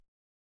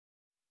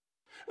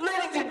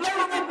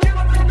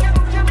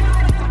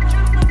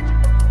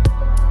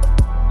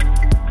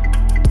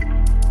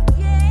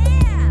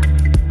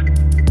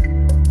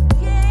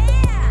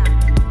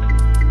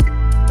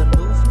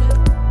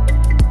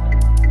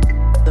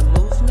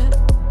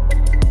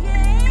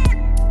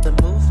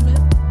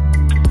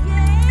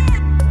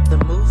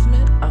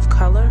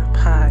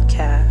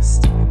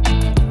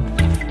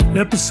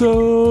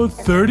Episode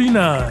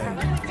 39.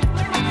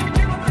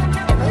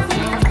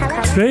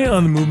 Today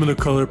on the Movement of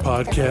Color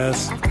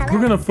podcast, we're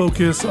going to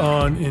focus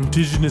on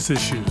indigenous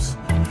issues.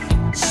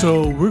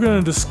 So we're going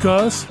to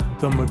discuss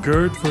the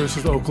McGirt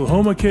versus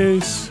Oklahoma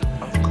case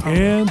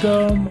and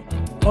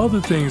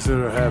other things that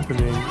are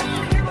happening.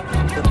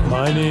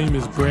 My name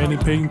is Brandon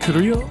Payton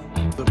Carrillo,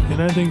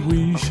 and I think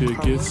we should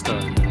get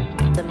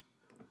started.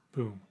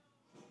 Boom.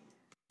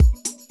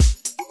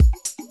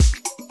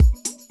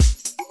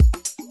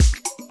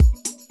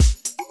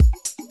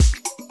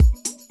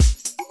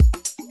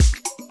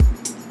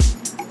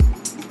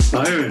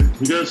 Byron,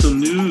 we got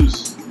some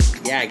news.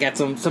 Yeah, I got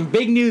some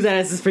big news out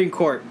of the Supreme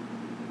Court.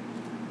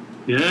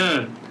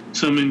 Yeah,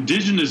 some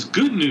indigenous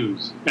good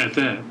news at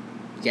that.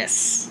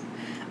 Yes.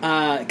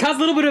 Caused a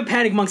little bit of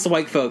panic amongst the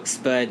white folks,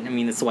 but, I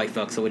mean, it's the white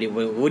folks, so what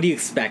do you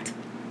expect?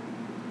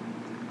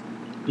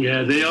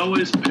 Yeah, they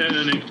always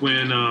panic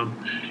when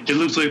it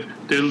looks like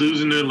they're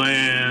losing their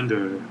land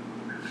or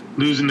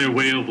losing their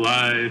way of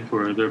life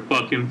or their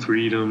fucking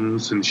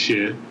freedoms and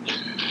shit.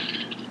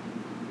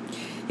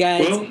 Yeah,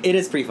 it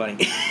is pretty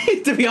funny,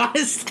 to be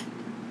honest.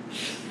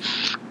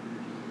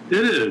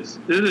 It is.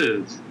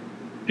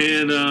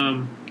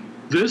 And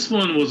this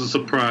one was a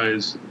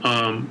surprise.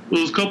 There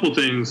was a couple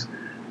things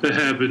that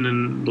happened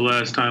in the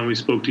last time we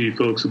spoke to you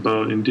folks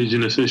about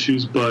indigenous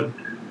issues, but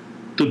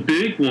the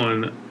big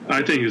one,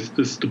 I think this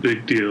is the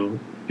big deal,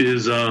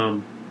 is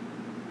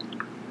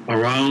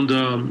around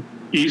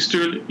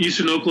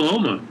eastern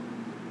Oklahoma.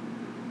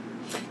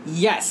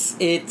 Yes,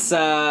 it's...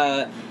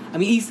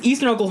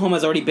 Eastern Oklahoma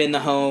has already been the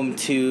home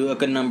to a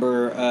good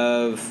number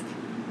of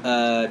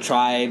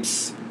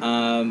tribes.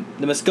 The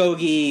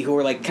Muskogee, who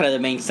are like kind of the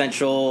main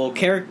central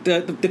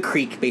character, the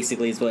Creek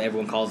basically is what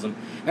everyone calls them.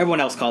 Everyone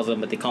else calls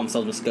them, but they call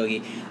themselves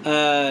Muskogee.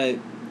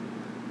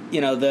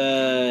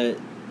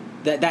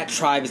 That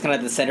tribe is kind of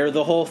at the center of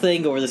the whole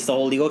thing over the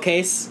whole legal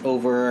case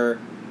over,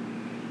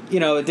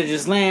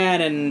 indigenous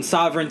land and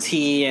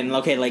sovereignty and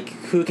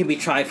who can be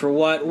tried for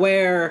what,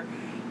 where.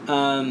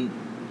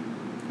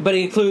 But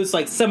it includes,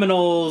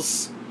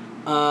 Seminoles,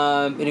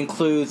 it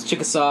includes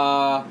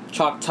Chickasaw,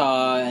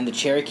 Choctaw, and the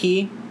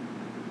Cherokee.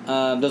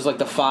 Those are,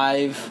 the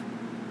five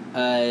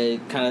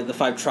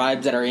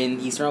tribes that are in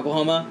eastern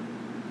Oklahoma.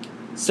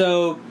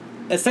 So,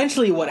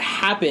 essentially what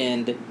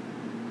happened,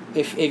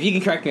 if you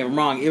can correct me if I'm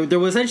wrong, there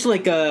was essentially,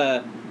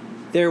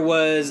 there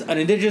was an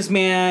indigenous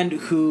man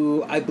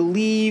who, I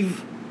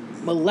believe,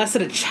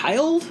 molested a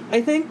child,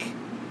 I think?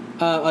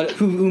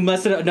 Who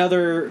molested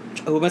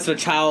a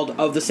child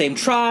of the same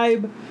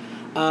tribe,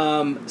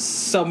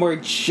 somewhere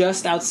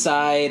just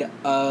outside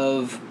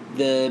of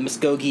the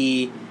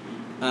Muskogee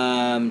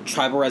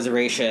tribal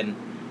reservation,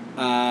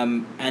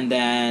 and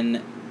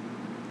then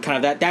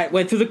kind of that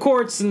went through the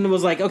courts and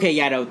was like, okay,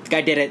 yeah, no, the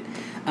guy did it,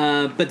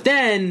 but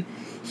then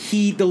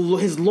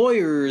his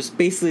lawyers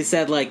basically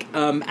said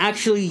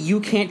actually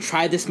you can't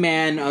try this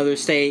man under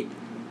state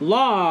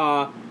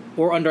law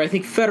or under I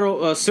think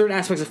federal certain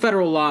aspects of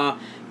federal law.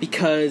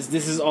 Because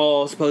this is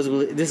all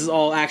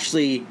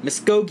actually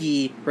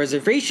Muskogee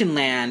reservation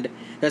land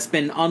that's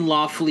been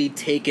unlawfully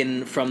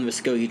taken from the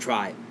Muskogee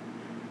tribe,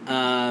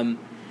 and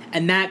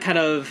that kind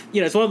of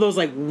it's one of those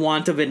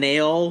want of a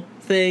nail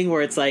thing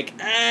where it's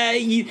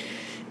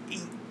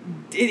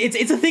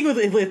it's a thing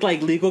with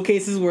legal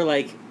cases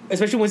where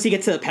especially once you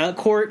get to the appellate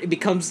court it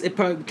becomes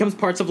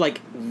parts of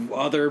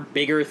other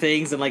bigger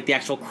things than the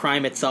actual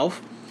crime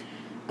itself.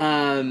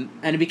 And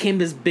it became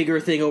this bigger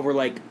thing over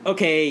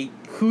okay,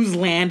 whose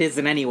land is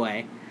it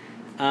anyway?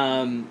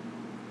 And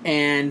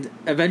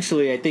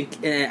eventually I think,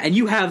 and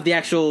you have the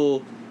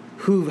actual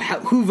who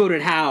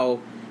voted how,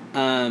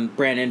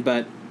 Brandon,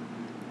 but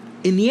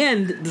in the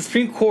end, the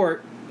Supreme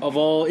Court of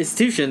all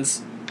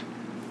institutions,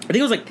 I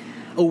think it was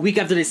a week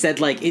after they said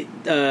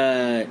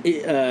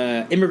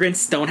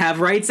immigrants don't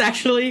have rights,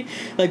 actually,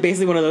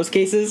 basically one of those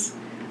cases,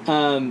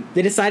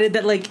 they decided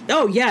that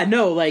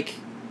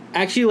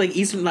actually,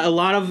 a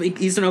lot of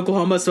eastern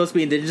Oklahoma is supposed to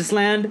be indigenous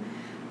land,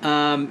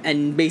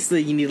 and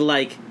basically you need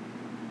to,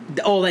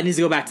 all that needs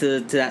to go back to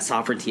that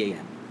sovereignty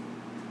again.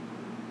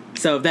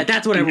 So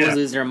that's what everyone's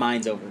losing their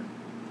minds over.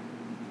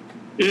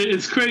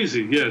 It's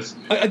crazy, yes.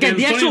 Again,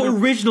 the actual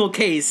original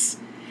case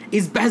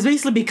has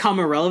basically become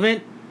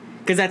irrelevant,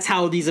 because that's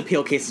how these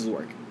appeal cases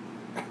work.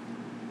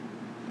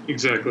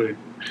 Exactly.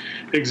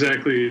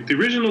 The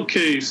original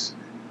case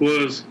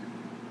was,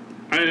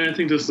 I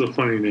think this is a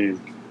funny name,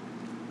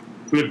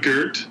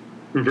 McGirt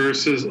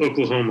versus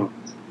Oklahoma.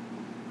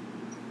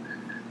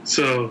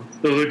 So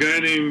there was a guy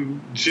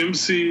named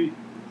Jimcy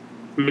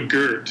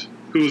McGirt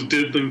who was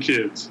diddling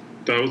kids.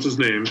 That was his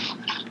name.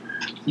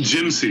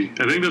 Jimcy.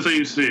 I think that's how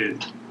you say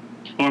it.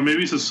 Or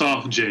maybe it's a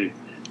soft J.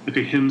 like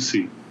a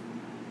Himsey,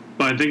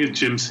 but I think it's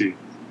Jimsey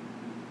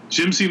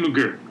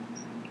McGirt.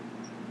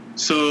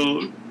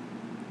 So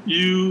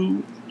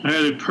you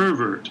had a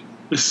pervert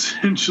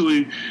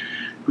essentially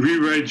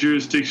rewrite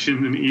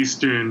jurisdiction in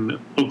eastern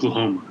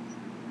Oklahoma.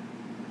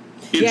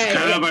 It's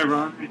kind of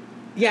ironic.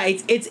 Yeah,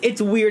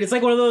 it's weird. It's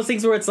like one of those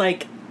things where it's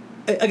like,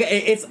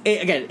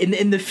 again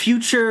in the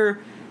future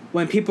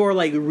when people are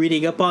like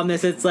reading up on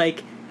this, it's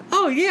like,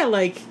 oh yeah,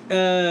 like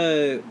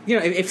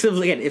if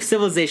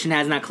civilization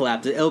has not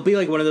collapsed, it'll be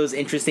like one of those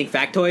interesting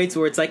factoids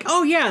where it's like,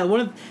 oh yeah, one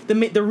of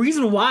the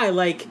reason why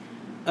like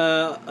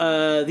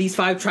these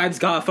 5 tribes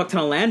got a fuck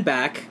ton of land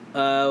back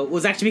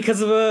was actually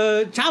because of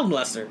a child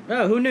molester.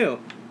 Oh, who knew?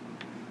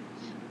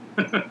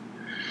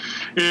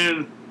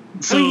 And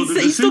so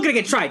he's still gonna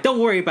get tried. Don't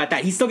worry about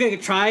that. He's still gonna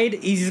get tried.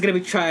 He's just gonna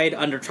be tried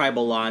under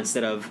tribal law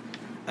instead of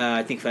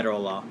I think federal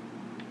law.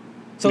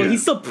 So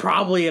he's still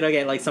probably gonna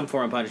get like some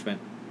form of punishment.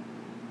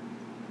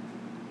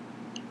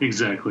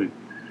 Exactly.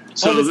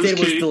 So all this did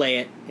was delay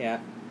it. Yeah.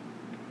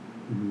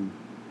 Mm-hmm.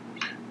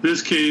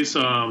 This case,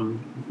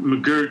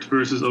 McGirt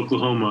versus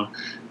Oklahoma,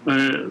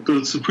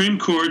 the Supreme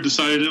Court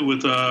decided it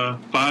with a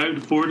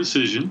 5-4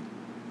 decision.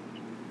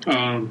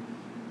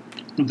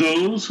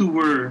 Those who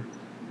were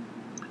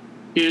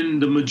in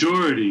the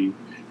majority,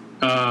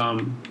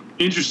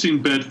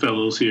 interesting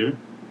bedfellows here.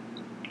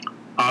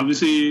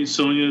 Obviously,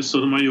 Sonia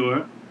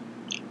Sotomayor,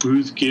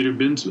 Ruth Bader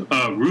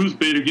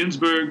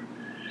Ginsburg,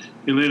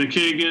 Elena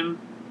Kagan,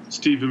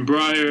 Stephen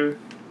Breyer,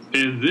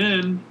 and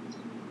then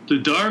the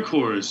dark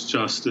horse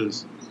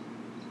justice,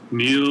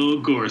 Neil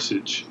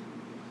Gorsuch.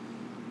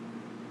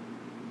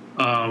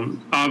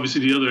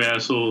 Obviously, the other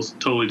assholes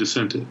totally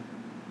dissented.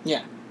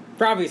 Yeah,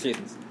 for obvious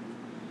reasons.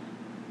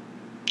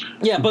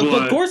 Yeah,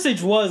 but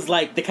Gorsuch was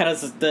like the kind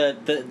of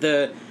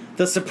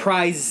the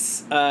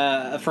surprise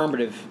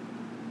affirmative.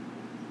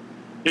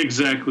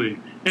 Exactly,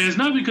 and it's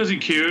not because he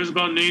cares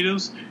about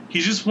natives.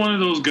 He's just one of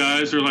those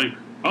guys who are like,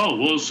 oh,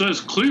 well, it says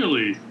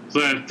clearly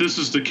that this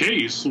is the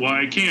case.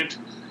 Why I can't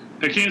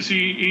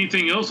see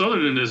anything else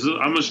other than this.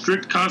 I'm a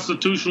strict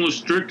constitutionalist,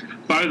 strict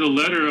by the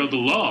letter of the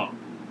law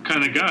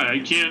kind of guy. I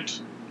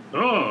can't.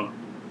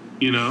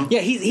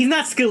 Yeah, he's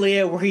not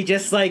Scalia where he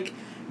just like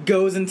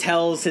goes and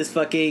tells his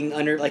fucking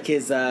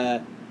his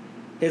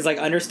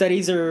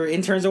understudies or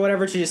interns or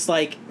whatever to just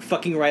like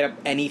fucking write up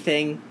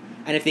anything,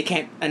 and if they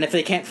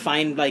can't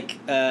find like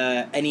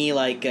any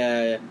like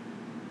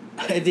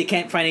if they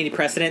can't find any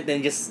precedent,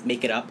 then just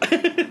make it up.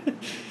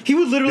 He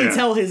would literally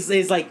tell his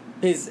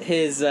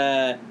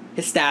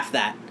staff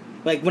that,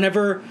 like,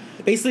 whenever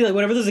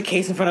there's a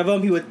case in front of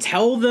him, he would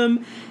tell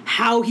them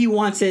how he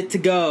wants it to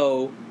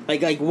go,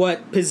 like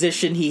what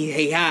position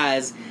he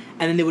has,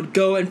 and then they would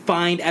go and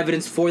find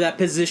evidence for that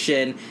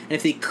position, and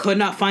if they could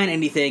not find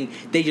anything,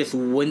 they just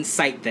wouldn't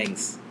cite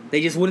things.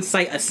 They just wouldn't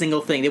cite a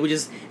single thing. It would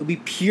be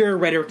pure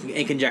rhetoric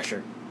and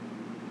conjecture.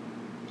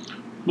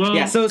 Well,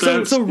 yeah, so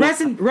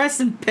rest in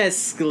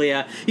peace,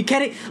 Scalia. You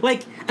can't,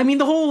 like, I mean,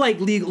 the whole like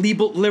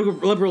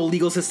liberal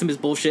legal system is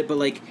bullshit, but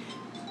like,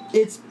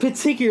 it's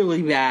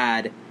particularly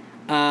bad.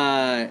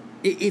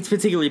 It's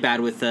particularly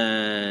bad with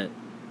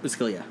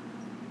Scalia.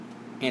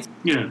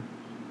 Yeah.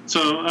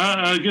 So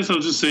I guess I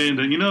was just saying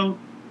that,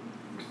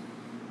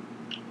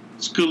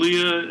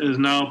 Scalia is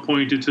now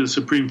appointed to the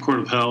Supreme Court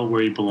of Hell,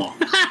 where he belongs.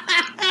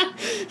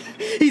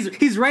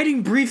 He's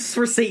writing briefs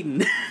for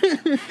Satan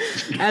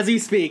as we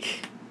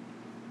speak.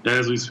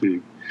 As we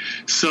speak.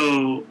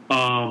 So,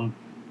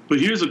 but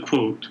here's a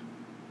quote.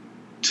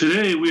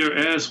 Today we are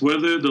asked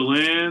whether the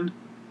land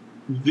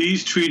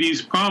these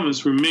treaties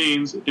promise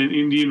remains an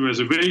Indian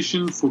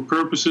reservation for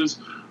purposes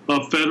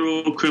of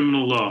federal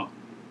criminal law.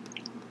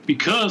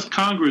 Because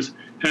Congress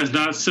has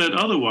not said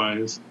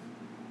otherwise,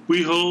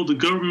 we hold the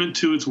government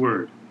to its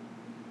word.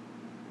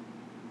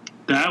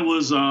 That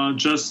was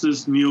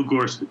Justice Neil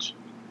Gorsuch.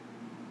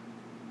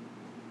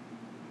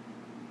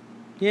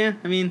 Yeah,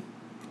 I mean,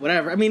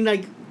 whatever. I mean,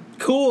 like,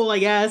 cool, I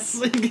guess.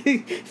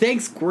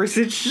 Thanks,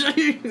 Gorsuch.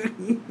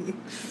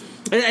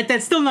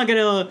 That's still not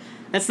gonna,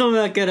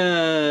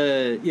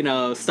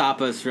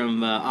 stop us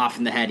from off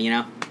in the head,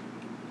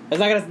 That's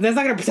not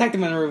gonna protect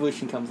him when the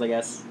revolution comes, I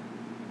guess.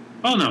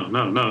 Oh, no.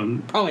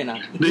 Probably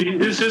not.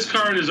 His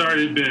card has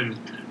already been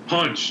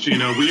punched,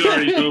 We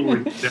already know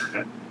where he's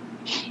at.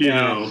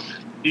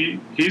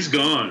 He's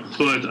gone.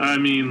 But, I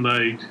mean,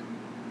 like,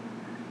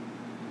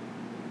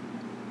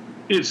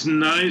 it's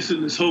nice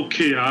in this whole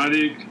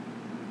chaotic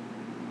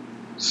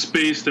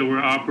space that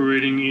we're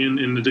operating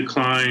in the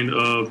decline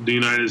of the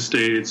United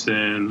States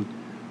and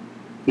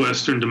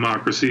Western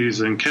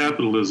democracies and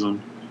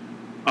capitalism,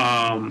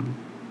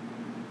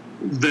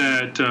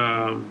 that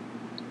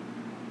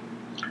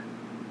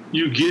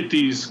you get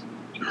these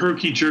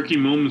herky-jerky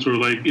moments where,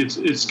 like,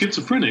 it's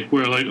schizophrenic,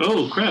 where, like,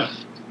 oh, crap.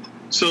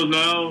 So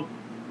now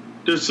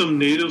there's some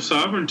native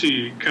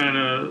sovereignty kind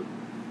of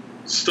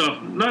stuff.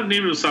 Not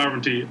native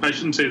sovereignty. I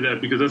shouldn't say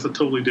that because that's a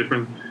totally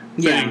different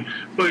thing.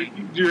 But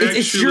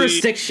it's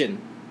jurisdiction.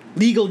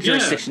 Legal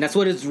jurisdiction. That's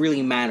what it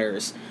really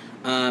matters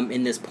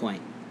in this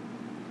point.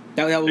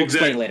 That we'll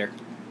explain later.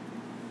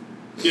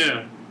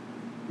 Yeah.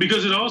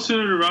 because it all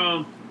centered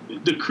around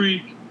the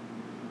Creek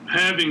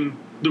having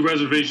the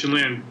reservation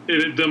land,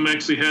 them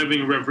actually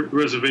having a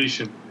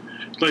reservation.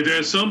 Like,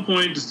 at some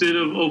point, the state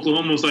of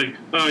Oklahoma was like,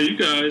 you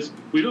guys,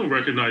 we don't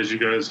recognize you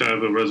guys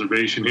have a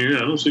reservation here.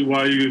 I don't see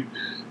why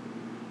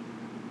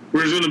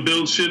we're just going to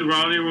build shit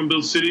around here. We're going to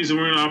build cities, and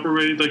we're going to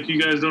operate like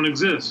you guys don't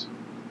exist.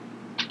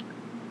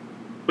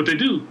 But they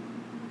do.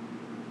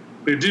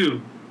 They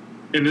do.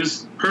 And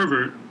this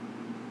pervert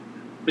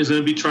is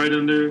going to be tried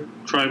under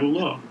tribal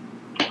law.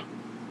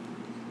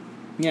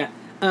 Yeah.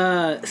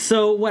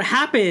 So what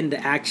happened,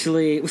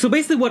 actually... So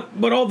basically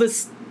what all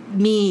this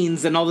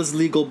means and all this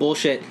legal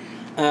bullshit...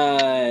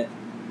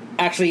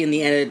 actually in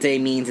the end of the day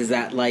means is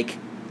that, like,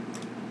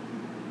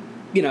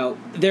 you know,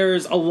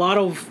 there's a lot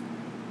of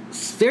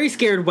very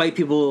scared white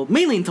people,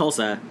 mainly in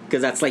Tulsa,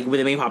 because that's like where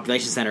the main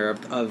population center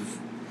of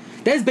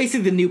that is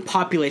basically the new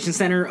population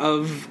center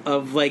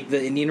of like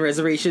the Indian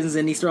reservations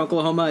in eastern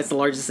Oklahoma. It's the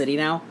largest city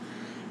now.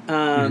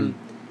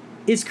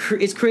 It's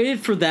created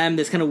for them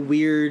this kind of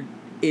weird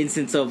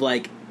instance of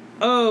like,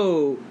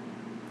 oh,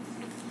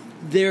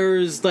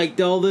 there's like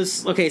all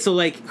this. Okay, so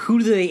like, who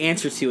do they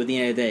answer to at the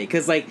end of the day?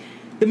 Because like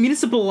the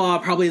municipal law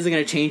probably isn't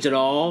going to change at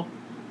all,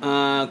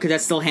 because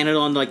that's still handled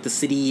on like the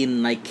city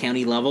and like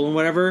county level and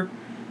whatever.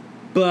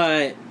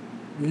 But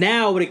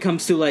now when it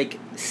comes to like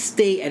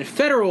state and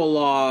federal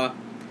law,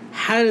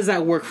 how does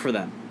that work for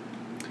them?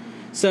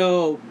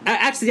 So I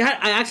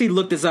actually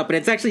looked this up, and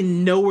it's actually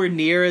nowhere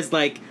near as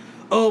like,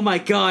 oh my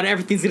god,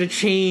 everything's going to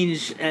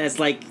change as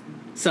like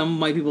some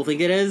white people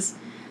think it is.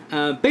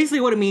 Basically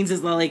what it means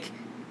is like,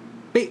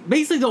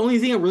 basically the only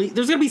thing that really,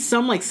 there's going to be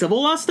some like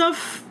civil law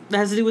stuff that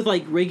has to do with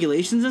like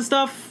regulations and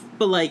stuff,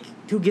 but like,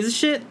 who gives a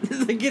shit?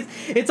 Like,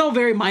 it's all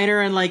very minor,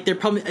 and like they're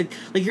probably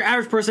like your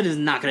average person is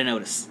not going to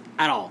notice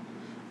at all.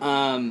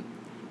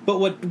 But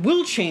what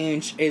will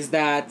change is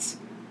that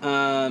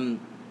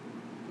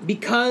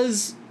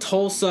because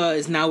Tulsa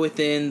is now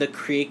within the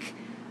Creek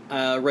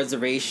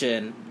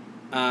reservation,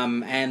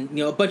 and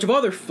you know a bunch of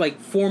other like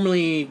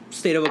formerly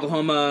state of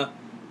Oklahoma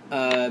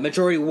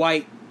majority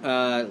white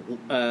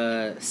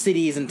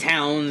cities and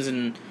towns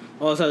and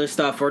all this other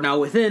stuff are now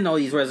within all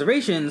these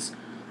reservations,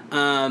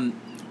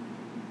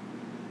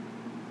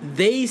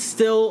 they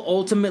still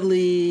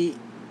ultimately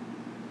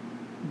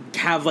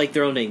have like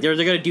their own thing. They're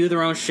gonna do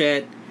their own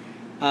shit.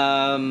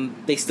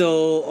 They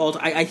still,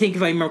 I think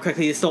if I remember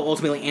correctly, they still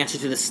ultimately answer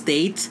to the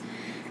state.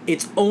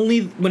 It's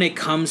only when it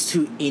comes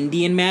to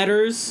Indian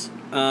matters,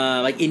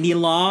 like Indian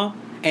law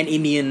and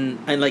Indian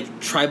and like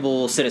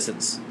tribal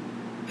citizens,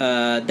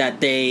 that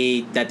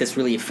this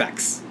really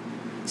affects.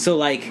 So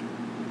like,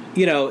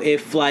 you know,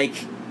 if you're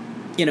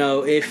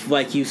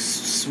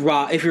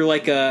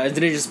like an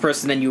indigenous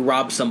person and you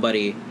rob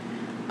somebody,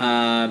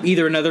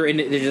 either another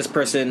indigenous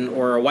person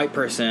or a white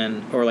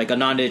person or like a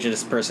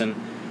non-indigenous person,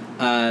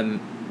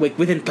 like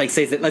within like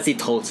let's say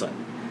Tulsa,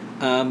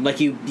 like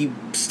you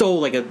stole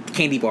like a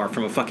candy bar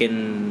from a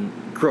fucking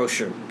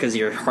grocer because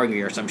you're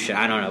hungry or some shit.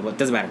 I don't know, but it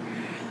doesn't matter.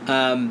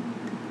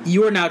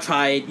 You are now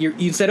tried.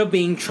 Instead of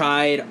being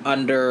tried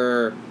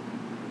under,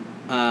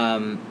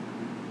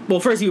 well,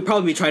 first you would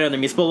probably be tried under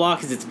municipal law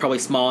because it's probably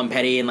small and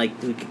petty and like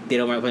they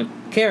don't really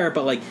care.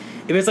 But like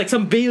if it's like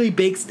some really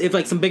big, if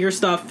like some bigger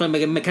stuff,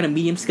 like kind of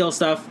medium scale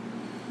stuff,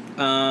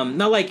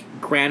 not like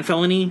grand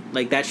felony,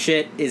 like that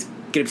shit is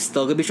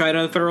still gonna be tried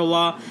under federal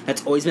law.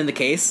 That's always been the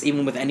case,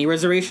 even with any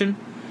reservation.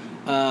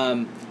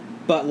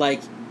 But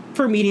like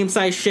for medium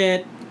sized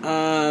shit,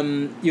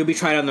 you'll be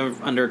tried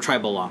under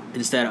tribal law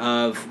instead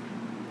of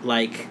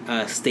like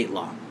state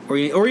law, or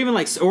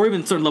even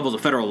certain levels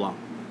of federal law.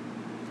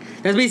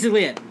 That's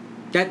basically it.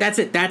 That's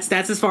it. That's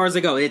as far as I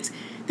go. It's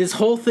this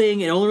whole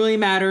thing. It only really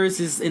matters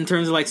is in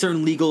terms of like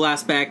certain legal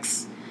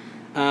aspects.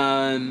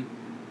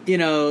 You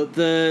know,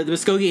 the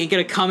Muskogee ain't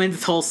gonna come into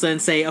Tulsa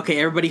and say, okay,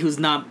 everybody who's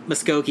not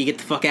Muskogee, get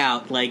the fuck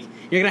out. Like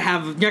you're gonna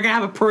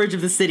have a purge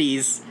of the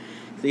cities.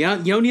 So you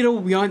don't need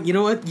you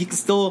know what? You can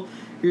still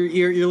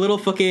your little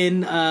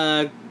fucking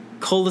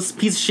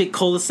piece of shit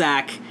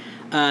cul-de-sac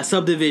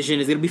subdivision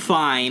is gonna be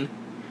fine.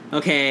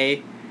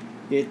 Okay,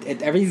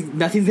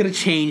 nothing's gonna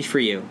change for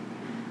you,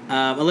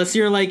 unless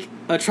you're like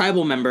a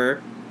tribal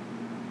member,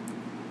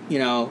 you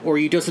know, or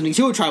you do something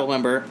to a tribal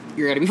member.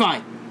 You're gonna be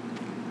fine.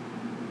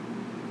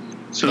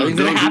 So nothing's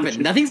gonna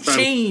happen. Nothing's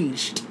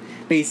changed,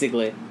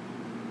 basically.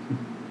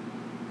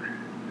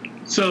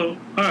 So,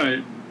 all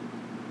right.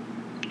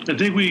 I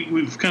think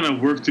we've kind of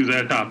worked through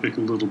that topic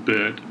a little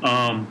bit.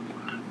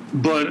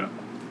 But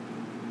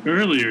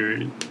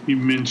earlier you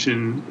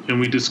mentioned, and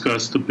we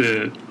discussed a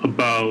bit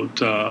about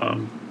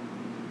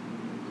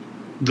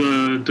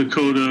the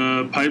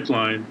Dakota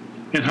pipeline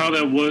and how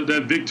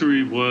that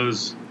victory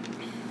was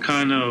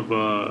kind of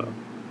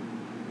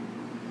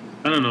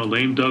I don't know,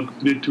 lame duck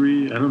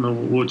victory. I don't know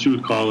what you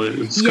would call it.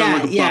 It's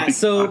kind of like a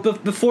So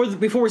before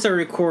we started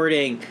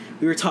recording,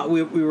 we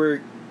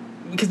were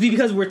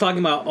because we're talking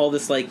about all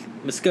this like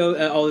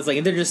all this like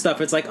indigenous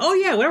stuff. It's like, oh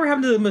yeah, whatever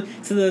happened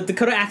to the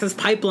Dakota Access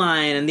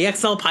Pipeline and the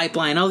XL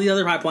Pipeline, all the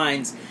other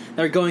pipelines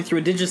that are going through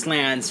indigenous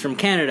lands from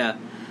Canada.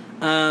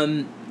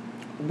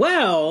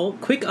 Well,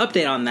 quick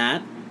update on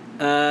that.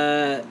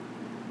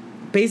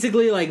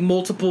 Basically, like,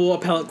 multiple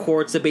appellate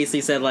courts have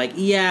basically said, like,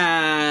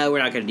 yeah, we're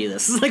not going to do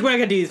this. Like, we're not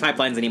going to do these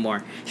pipelines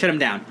anymore. Shut them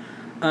down.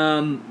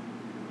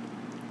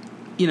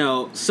 You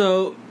know,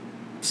 so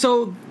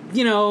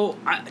you know,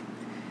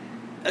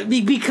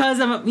 because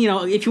I'm, you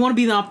know, if you want to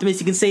be an optimist,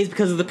 you can say it's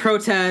because of the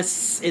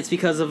protests. It's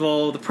because of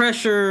all the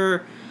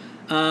pressure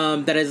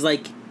that has,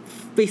 like,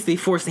 basically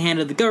forced the hand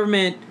of the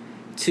government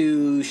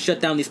to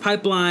shut down these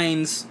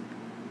pipelines.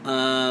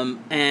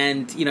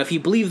 And, you know, if you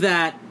believe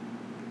that,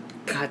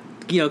 God,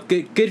 you know,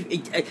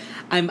 good.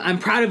 I'm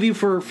proud of you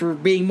for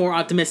being more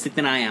optimistic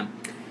than I am.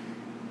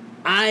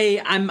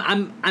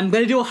 I'm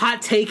gonna do a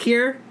hot take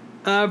here,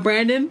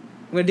 Brandon.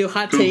 I'm gonna do a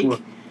hot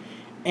take,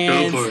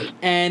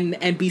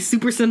 and be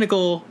super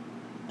cynical,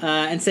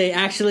 and say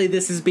actually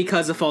this is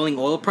because of falling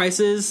oil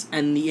prices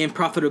and the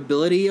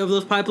unprofitability of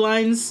those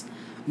pipelines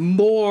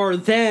more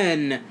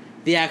than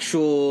the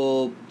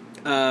actual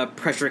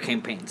pressure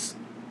campaigns.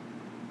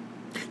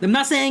 I'm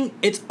not saying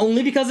it's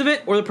only because of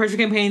it, or the pressure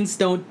campaigns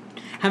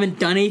haven't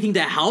done anything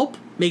to help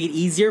make it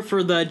easier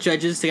for the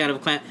judges to kind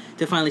of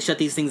to finally shut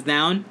these things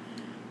down.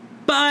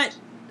 But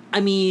I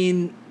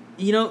mean,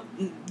 you know,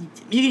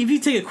 if you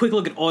take a quick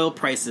look at oil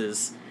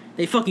prices,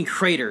 they fucking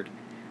cratered,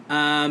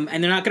 and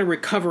they're not going to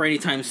recover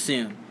anytime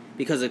soon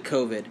because of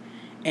COVID.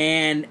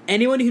 And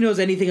anyone who knows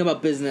anything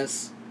about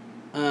business,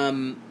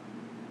 you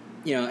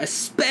know,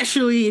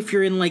 especially if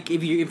you're in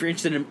if you're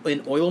interested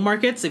in oil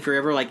markets, if you're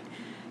ever like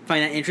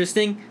find that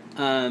interesting,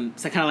 so kind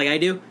of like I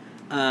do,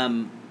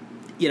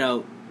 you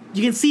know,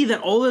 you can see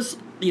that all this,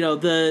 you know,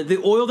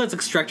 the oil that's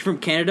extracted from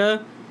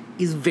Canada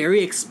is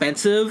very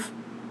expensive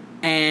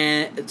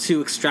and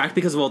to extract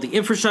because of all the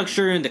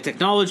infrastructure and the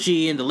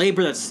technology and the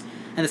labor and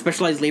the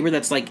specialized labor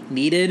that's like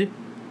needed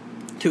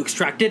to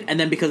extract it, and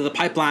then because of the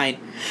pipeline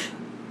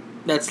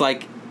that's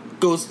like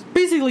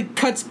basically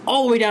cuts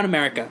all the way down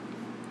America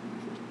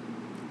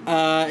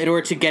in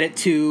order to get it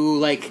to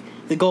like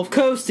the Gulf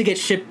Coast to get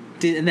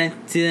shipped and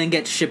then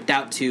get shipped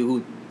out to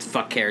who the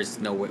fuck cares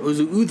nowhere,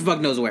 who the fuck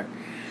knows where.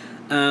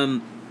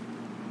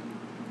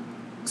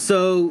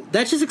 So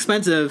that's just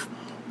expensive.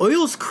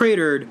 Oil's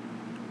cratered.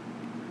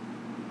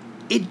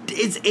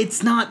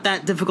 It's not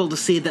that difficult to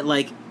see that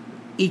like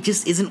it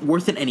just isn't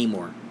worth it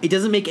anymore. It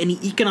doesn't make any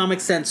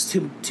economic sense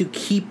to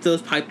keep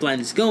those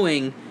pipelines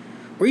going,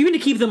 or even to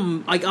keep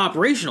them like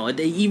operational.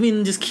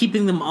 Even just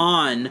keeping them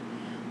on,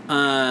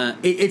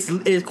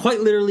 it's quite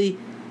literally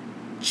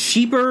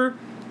cheaper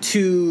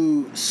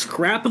to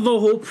scrap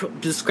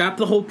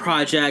the whole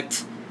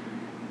project,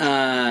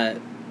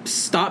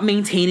 stop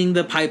maintaining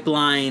the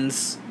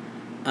pipelines,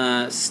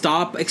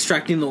 stop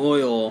extracting the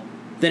oil,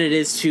 than it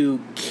is to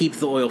keep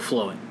the oil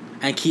flowing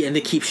and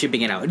to keep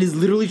shipping it out. It is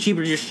literally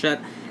cheaper to just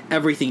shut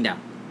everything down.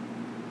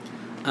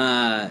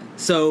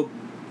 So,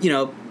 you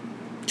know,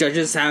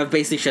 judges have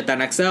basically shut down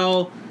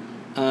XL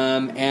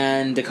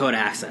and Dakota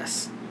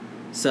Access.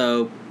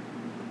 So,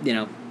 you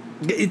know,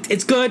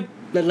 it's good.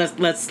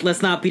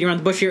 Let's not beat around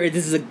the bush here.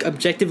 This is an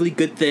objectively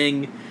good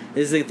thing.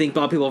 This is a thing a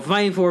lot of people are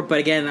fighting for. But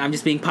again, I'm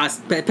just being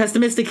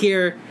pessimistic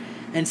here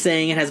and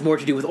saying it has more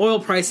to do with oil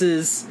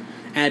prices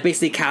and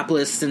basically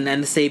capitalists and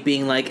the state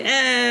being like,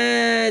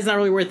 it's not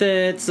really worth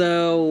it,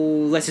 so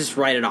let's just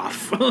write it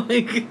off.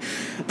 Like,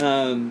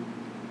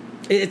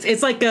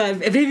 it's like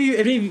if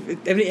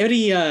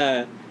any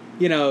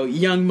you know,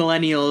 young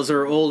millennials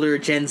or older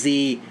Gen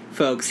Z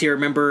folks here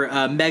remember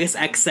Megas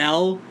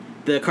XL,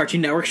 the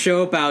Cartoon Network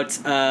show about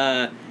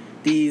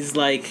these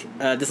like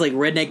this like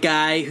redneck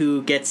guy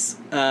who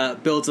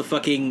builds a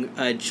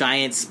fucking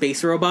giant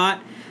space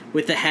robot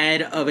with the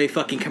head of a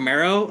fucking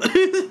Camaro,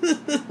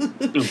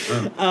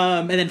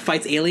 and then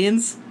fights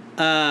aliens.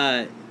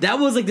 That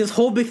was like this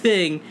whole big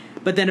thing,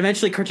 but then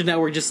eventually Cartoon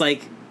Network just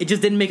like it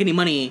just didn't make any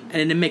money,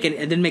 and it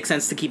didn't make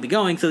sense to keep it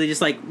going, so they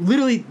just like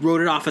literally wrote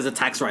it off as a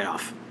tax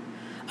write-off.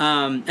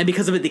 And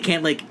because of it, they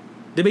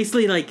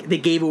basically like they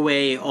gave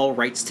away all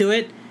rights to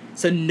it,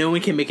 so no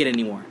one can make it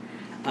anymore.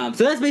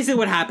 So that's basically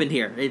what happened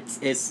here. It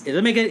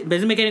doesn't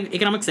make any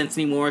economic sense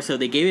anymore, so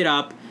they gave it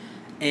up,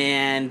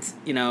 and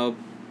you know.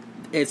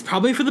 It's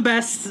probably for the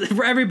best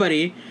for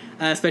everybody,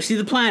 especially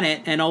the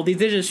planet and all the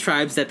indigenous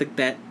tribes that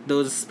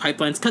those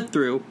pipelines cut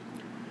through.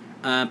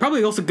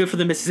 Probably also good for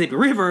the Mississippi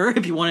River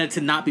if you want it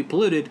to not be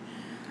polluted.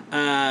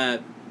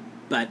 But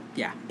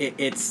yeah,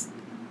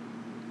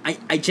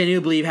 I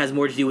genuinely believe it has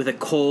more to do with a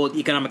cold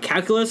economic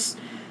calculus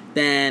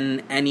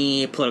than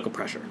any political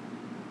pressure.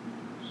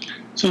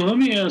 So let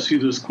me ask you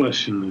this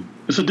question.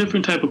 It's a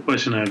different type of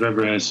question I've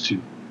ever asked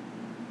you.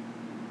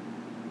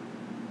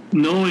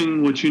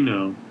 Knowing what you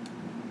know,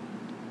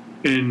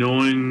 and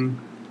knowing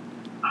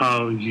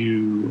how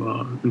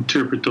you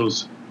interpret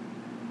this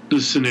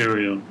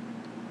scenario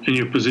and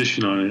your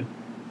position on it,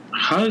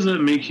 how does that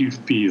make you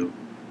feel?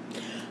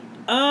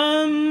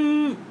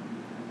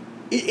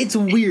 It's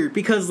weird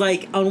because,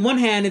 like, on one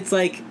hand, it's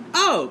like,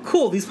 oh,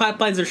 cool, these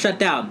pipelines are shut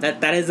down.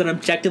 That is an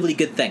objectively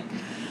good thing.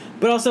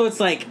 But also, it's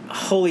like,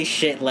 holy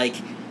shit, like,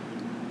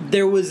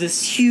 there was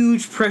this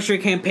huge pressure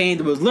campaign.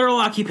 There was literal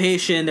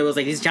occupation. There was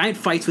like these giant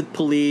fights with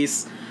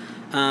police.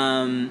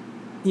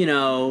 You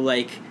know,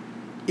 like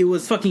it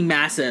was fucking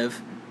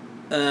massive.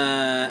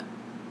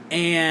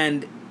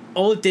 And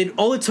all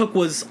it took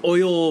was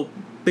oil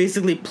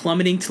basically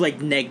plummeting to like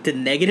to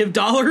negative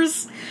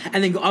dollars,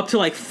 and then go up to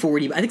like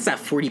 40. I think it's at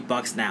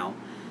 $40 now.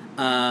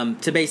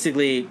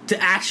 To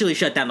actually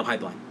shut down the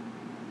pipeline.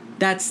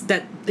 That's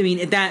that. I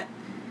mean that.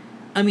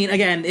 I mean,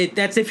 again,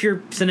 that's if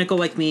you're cynical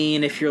like me,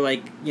 and if you're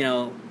like, you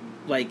know,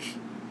 like,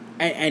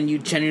 and you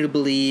genuinely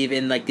believe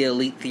in like the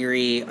elite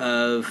theory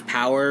of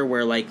power,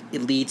 where like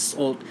elites,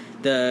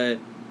 the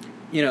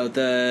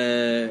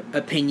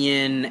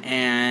opinion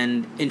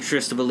and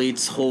interest of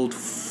elites hold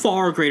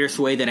far greater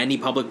sway than any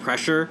public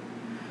pressure.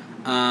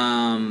 It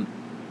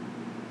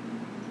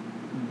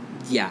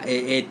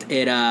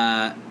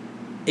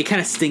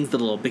kind of stings a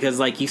little, because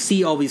like you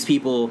see all these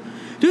people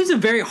doing some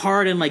very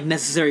hard and like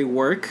necessary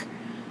work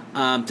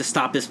to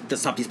stop these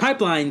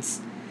pipelines,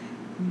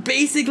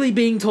 basically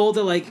being told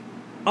that like,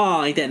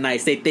 oh, ain't that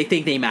nice? They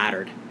think they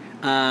mattered,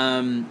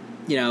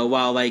 you know,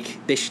 while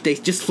like they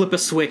just flip a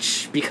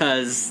switch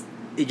because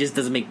it just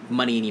doesn't make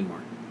money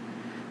anymore.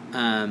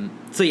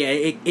 So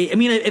yeah, I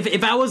mean,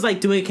 if I was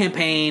like doing a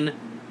campaign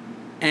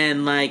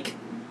and like,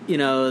 you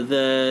know,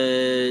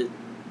 the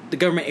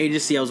government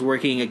agency I was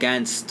working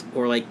against,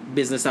 or like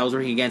business I was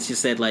working against,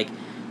 just said like,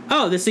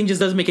 oh, this thing just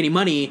doesn't make any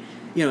money,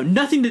 you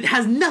know,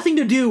 has nothing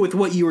to do with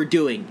what you were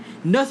doing,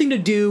 nothing to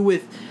do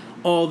with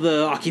all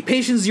the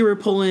occupations you were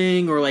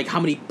pulling, or like how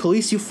many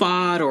police you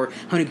fought, or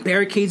how many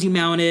barricades you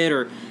mounted,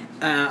 or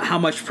how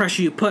much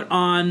pressure you put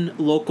on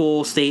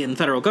local, state, and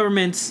federal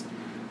governments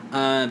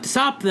to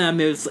stop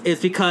them.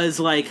 It's because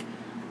like,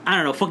 I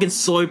don't know, fucking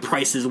soy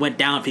prices went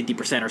down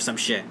 50% or some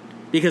shit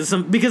because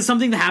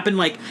something that happened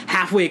like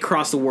halfway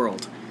across the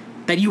world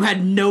that you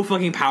had no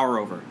fucking power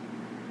over.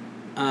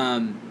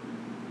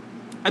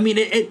 I mean,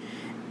 it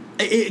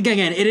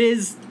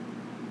is,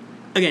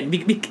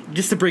 again,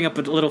 just to bring up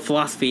a little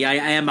philosophy, I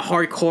am a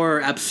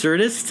hardcore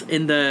absurdist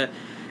in the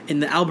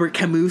Albert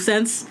Camus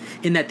sense,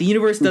 in that the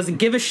universe doesn't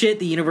give a shit,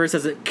 the universe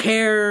doesn't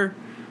care,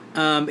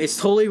 it's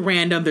totally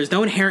random, there's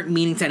no inherent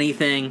meaning to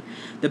anything.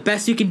 The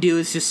best you can do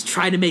is just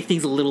try to make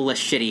things a little less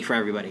shitty for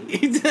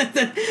everybody.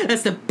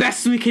 That's the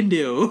best we can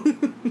do.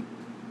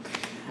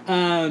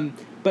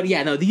 But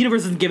yeah, no, the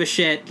universe doesn't give a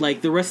shit.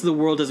 Like, the rest of the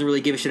world doesn't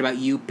really give a shit about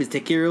you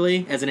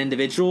particularly as an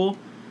individual.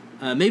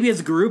 Maybe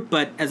as a group,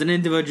 but as an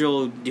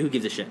individual, who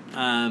gives a shit?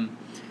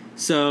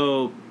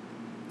 So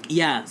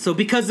yeah, so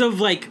because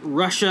of like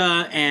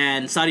Russia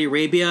and Saudi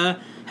Arabia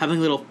having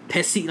a little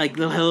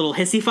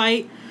hissy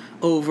fight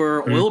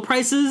over oil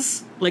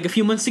prices like a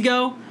few months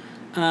ago,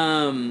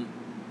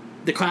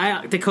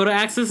 Dakota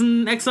Access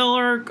and XL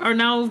are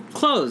now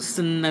closed,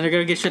 and they're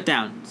gonna get shut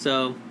down.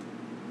 So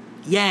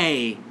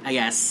yay, I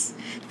guess.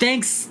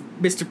 Thanks,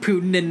 Mr.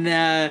 Putin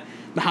and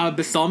Mohammed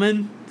bin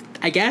Salman,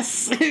 I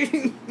guess.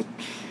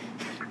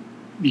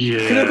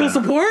 Yeah. Political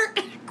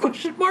support?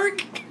 Question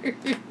mark?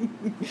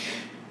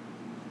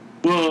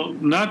 Well,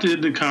 not to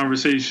end the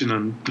conversation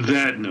on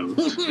that note.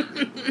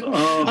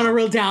 On a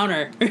real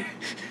downer.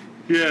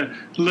 Yeah,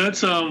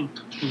 let's remember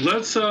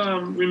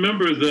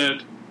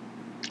that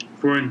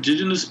for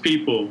indigenous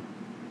people,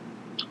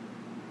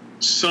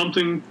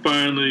 something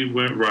finally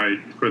went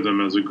right for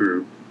them as a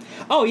group.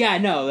 Oh yeah,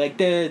 no, like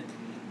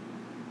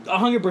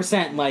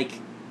 100%, like,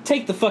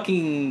 take the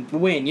fucking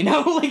win, you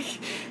know? Like,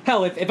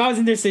 hell, if I was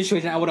in this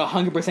situation, I would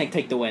 100%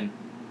 take the win.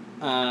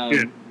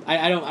 Yeah.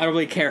 I don't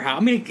really care how. I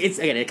mean,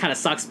 it kind of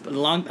sucks, the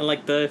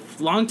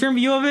long-term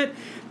view of it,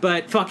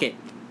 but fuck it.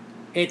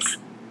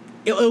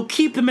 It'll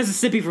keep the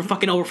Mississippi from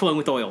fucking overflowing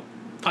with oil.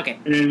 Fuck it.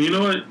 And you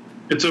know what?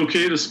 It's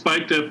okay to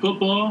spike that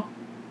football,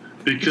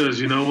 because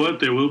you know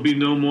what? There will be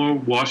no more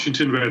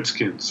Washington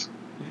Redskins.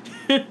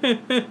 God,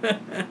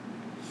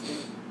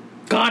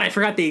 I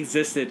forgot they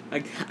existed.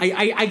 Like,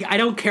 I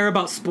don't care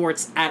about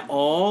sports at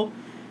all.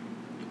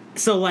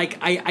 So, like,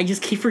 I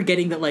just keep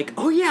forgetting that, like,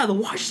 oh yeah, the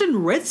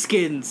Washington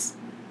Redskins,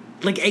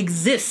 like,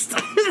 exist.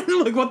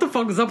 Like, what the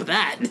fuck is up with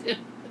that?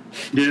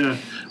 Yeah.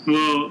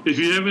 Well, if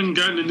you haven't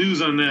gotten the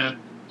news on that,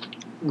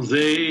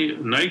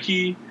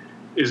 Nike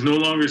is no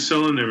longer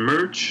selling their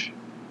merch.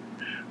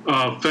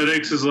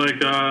 FedEx is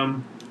like,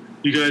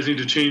 you guys need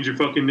to change your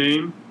fucking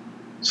name.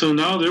 So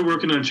now they're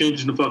working on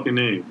changing the fucking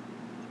name.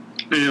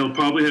 And it'll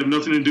probably have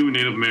nothing to do with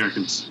Native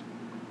Americans.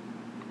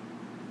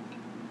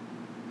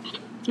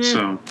 Yeah.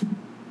 So.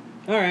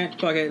 All right,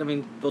 fuck it. I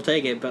mean, we'll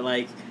take it, but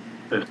like,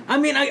 I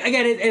mean, I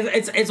get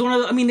it. It's one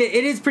of the, I mean,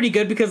 it is pretty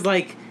good because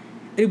like,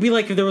 it'd be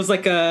like if there was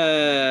like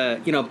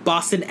a, you know,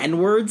 Boston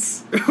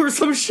N-words or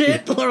some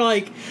shit, or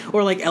like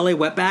LA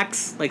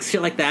wetbacks, like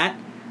shit like that.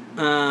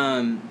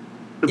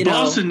 The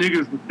Boston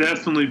niggas would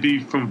definitely be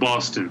from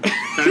Boston.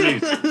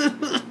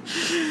 I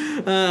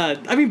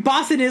mean,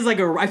 Boston is like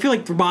I feel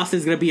like Boston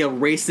is gonna be a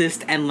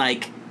racist and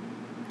like,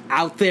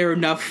 out there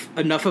enough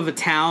of a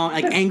town,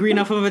 like angry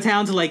enough of a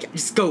town to like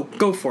just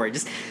go for it.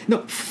 Just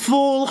no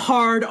full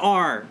hard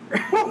R.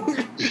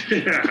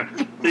 Yeah,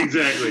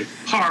 exactly.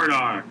 Hard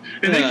R,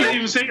 and they can't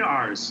even say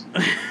R's.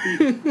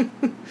 They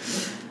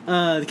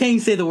can't even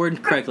say the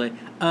word correctly.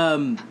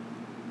 But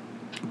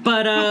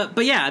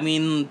yeah, I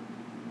mean,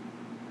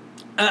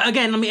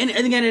 again,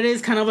 it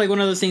is kind of like one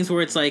of those things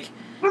where it's like,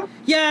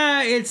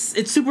 yeah,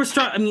 it's super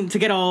I mean, to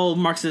get all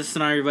Marxist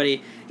and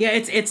everybody, yeah,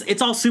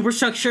 it's all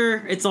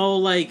superstructure. It's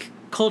all like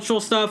cultural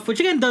stuff, which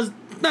again does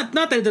not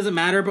that it doesn't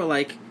matter, but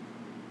like,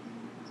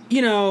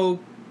 you know,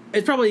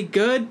 it's probably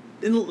good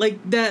and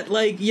like that,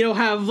 like you don't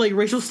have like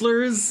racial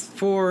slurs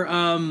for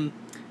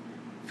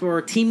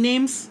team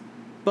names,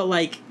 but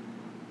like,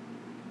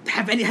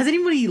 has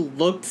anybody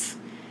looked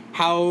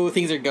how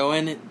things are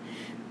going in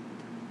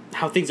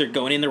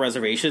the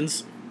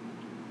reservations?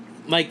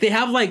 Like, they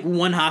have, like,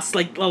 one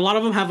like, a lot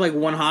of them have, like,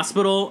 one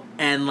hospital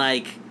and,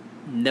 like,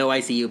 no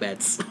ICU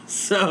beds.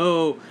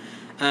 So,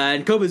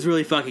 and COVID's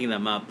really fucking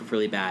them up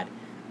really bad.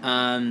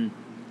 I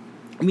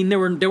mean, they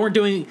weren't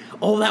doing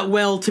all that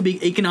well to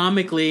be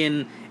economically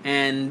and,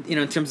 you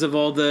know, in terms of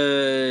all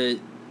the,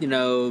 you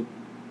know,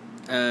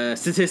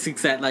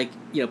 statistics that, like,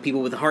 you know,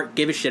 people with a heart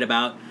give a shit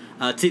about,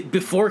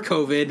 before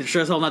COVID.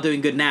 Sure as hell not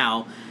doing good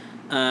now.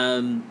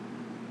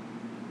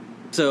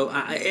 So,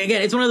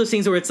 again, it's one of those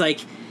things where it's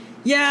like,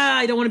 yeah,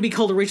 I don't want to be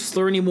called a racial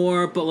slur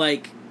anymore, but,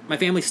 like, my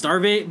family's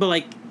starving.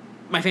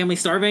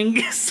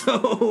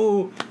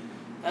 So,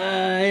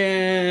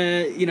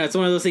 you know, it's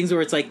one of those things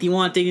where it's like, do you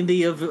want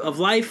dignity of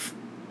life,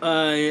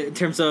 in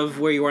terms of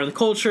where you are in the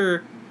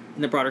culture,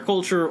 in the broader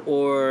culture,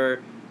 or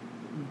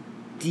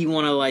do you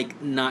want to,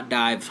 like, not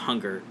die of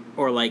hunger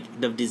or, like,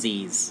 of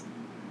disease?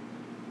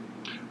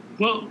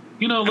 Well,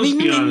 you know, let's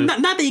be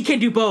honest. Not that you can't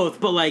do both,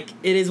 but, like,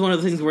 it is one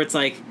of the things where it's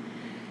like,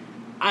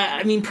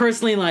 I mean,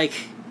 personally, like,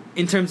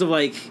 in terms of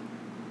like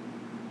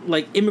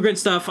immigrant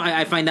stuff,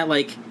 I find that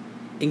like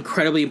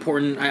incredibly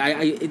important.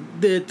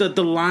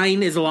 The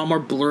line is a lot more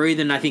blurry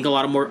than I think a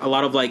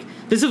lot of like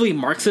specifically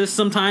Marxists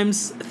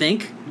sometimes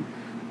think,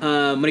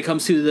 when it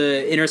comes to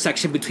the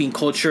intersection between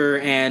culture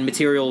and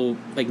material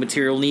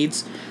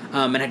needs,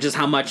 and just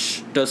how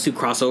much those two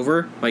cross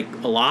over, like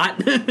a lot.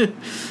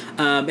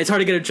 It's hard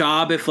to get a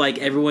job if like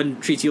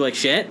everyone treats you like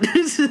shit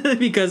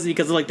because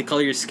of like the color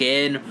of your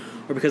skin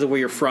or because of where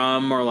you're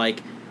from or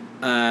like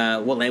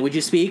what language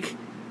you speak.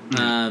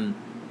 But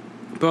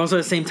also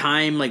at the same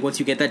time, like once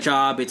you get that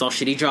job, it's all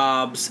shitty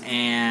jobs,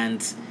 and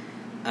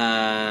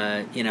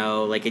you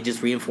know, like it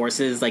just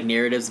reinforces like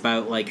narratives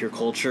about like your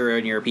culture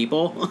and your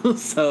people.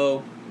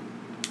 So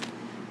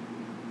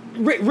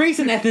race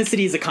and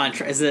ethnicity is a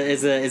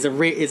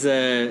is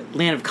a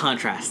land of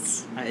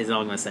contrasts. Is all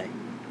I'm gonna say.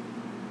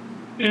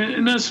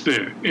 And that's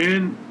fair.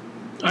 And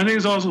I think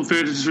it's also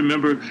fair to just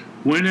remember,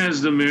 when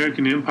has the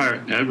American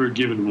Empire ever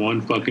given one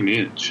fucking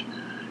inch?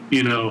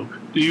 You know,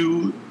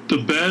 the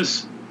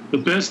best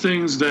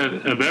things that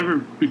have ever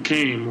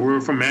became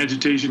were from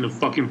agitation to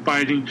fucking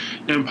fighting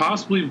and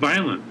possibly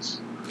violence.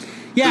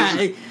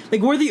 Yeah,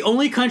 like we're the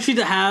only country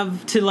to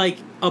have to like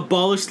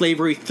abolish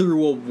slavery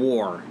through a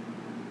war.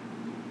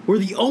 We're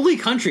the only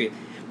country.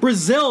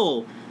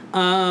 Brazil,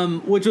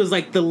 which was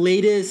like the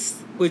latest,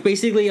 which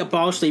basically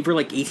abolished slavery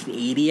like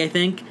 1880, I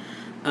think.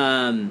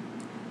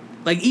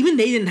 Like even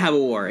they didn't have a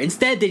war.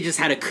 Instead, they just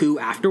had a coup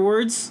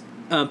afterwards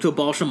to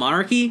abolish the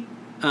monarchy.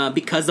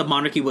 Because the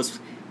monarchy was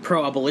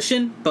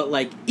pro-abolition, but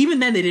like even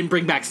then they didn't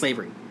bring back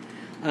slavery.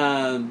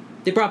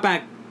 They brought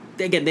back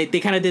again. They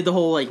kind of did the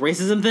whole like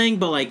racism thing,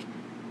 but like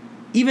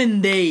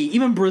even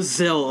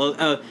Brazil,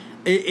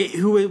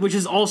 which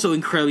is also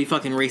incredibly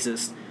fucking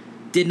racist,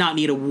 did not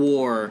need a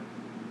war,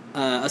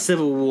 a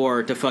civil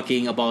war to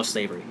fucking abolish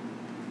slavery.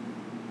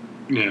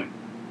 Yeah.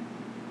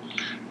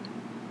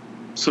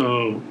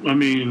 So I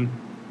mean,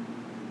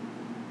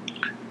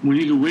 when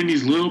you can win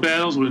these little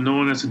battles with no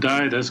one has to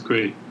die, that's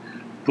great.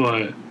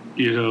 But,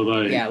 you know,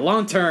 like... Yeah,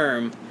 long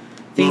term,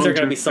 things are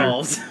going to be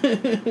solved.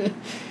 Okay.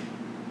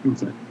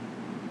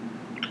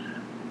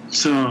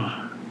 So,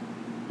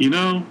 you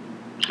know,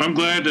 I'm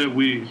glad that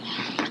we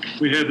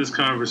had this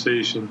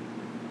conversation.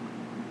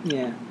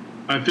 Yeah.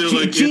 I feel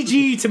like...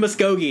 GG to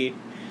Muskogee.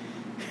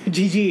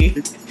 GG.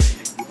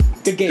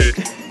 Good game.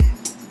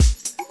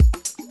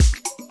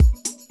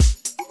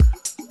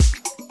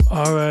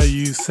 All right,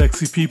 you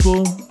sexy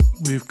people,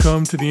 we've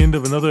come to the end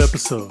of another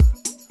episode.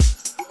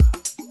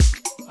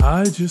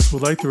 I just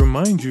would like to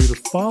remind you to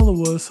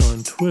follow us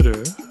on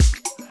Twitter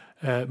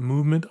at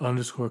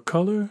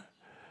movement_color.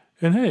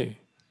 And hey,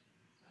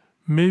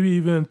 maybe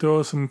even throw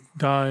us some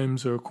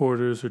dimes or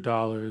quarters or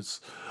dollars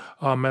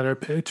at our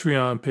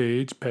Patreon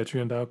page,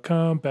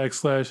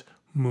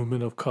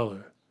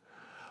 patreon.com/movementofcolor.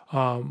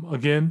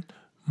 Again,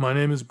 my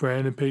name is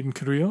Brandon Peyton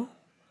Carrillo.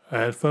 I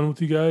had fun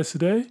with you guys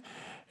today.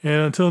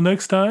 And until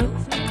next time,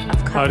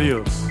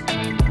 adios.